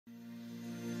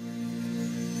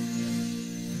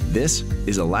This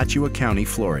is Alachua County,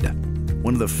 Florida,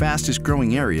 one of the fastest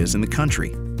growing areas in the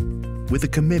country. With a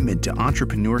commitment to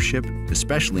entrepreneurship,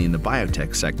 especially in the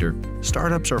biotech sector,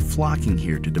 startups are flocking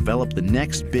here to develop the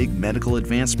next big medical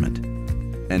advancement.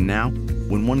 And now,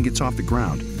 when one gets off the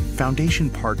ground, Foundation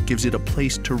Park gives it a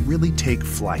place to really take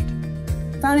flight.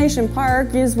 Foundation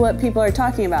Park is what people are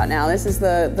talking about now. This is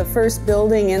the first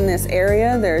building in this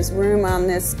area. There's room on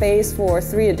this space for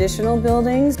 3 additional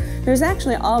buildings. There's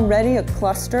actually already a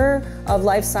cluster of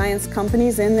life science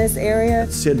companies in this area.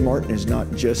 Sid Martin is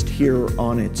not just here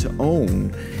on its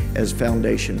own. As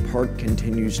Foundation Park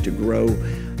continues to grow,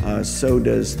 so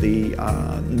does the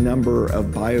number of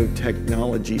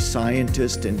biotechnology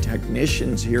scientists and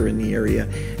technicians here in the area,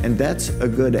 and that's a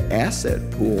good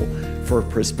asset pool for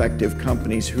prospective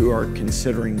companies who are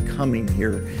considering coming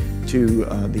here to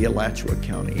the Alachua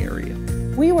County area.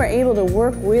 We were able to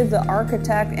work with the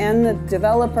architect and the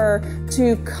developer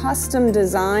to custom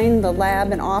design the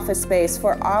lab and office space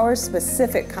for our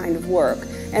specific kind of work,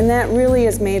 and that really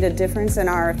has made a difference in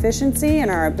our efficiency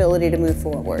and our ability to move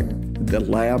forward. The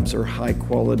labs are high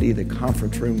quality, the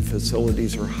conference room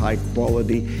facilities are high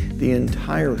quality, the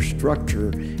entire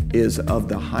structure is of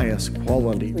the highest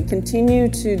quality. We continue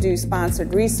to do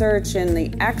sponsored research in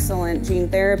the excellent gene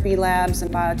therapy labs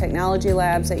and biotechnology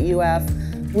labs at UF.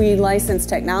 We license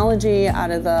technology out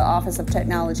of the Office of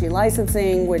Technology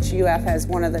Licensing, which UF has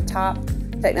one of the top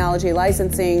technology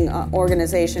licensing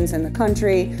organizations in the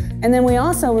country. And then we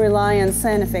also rely on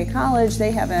Santa Fe College.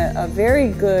 They have a very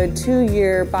good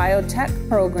 2-year biotech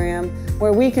program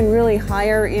where we can really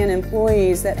hire in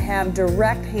employees that have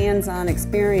direct hands-on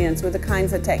experience with the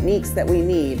kinds of techniques that we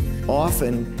need.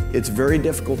 Often, it's very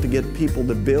difficult to get people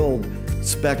to build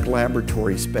spec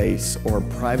laboratory space or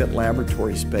private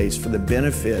laboratory space for the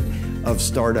benefit of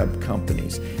startup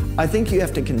companies. I think you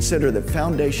have to consider that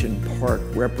Foundation Park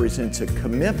represents a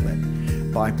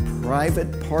commitment by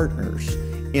private partners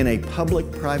in a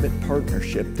public-private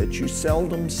partnership that you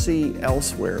seldom see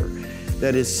elsewhere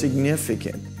that is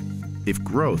significant. If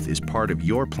growth is part of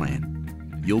your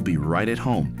plan, you'll be right at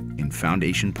home in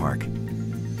Foundation Park.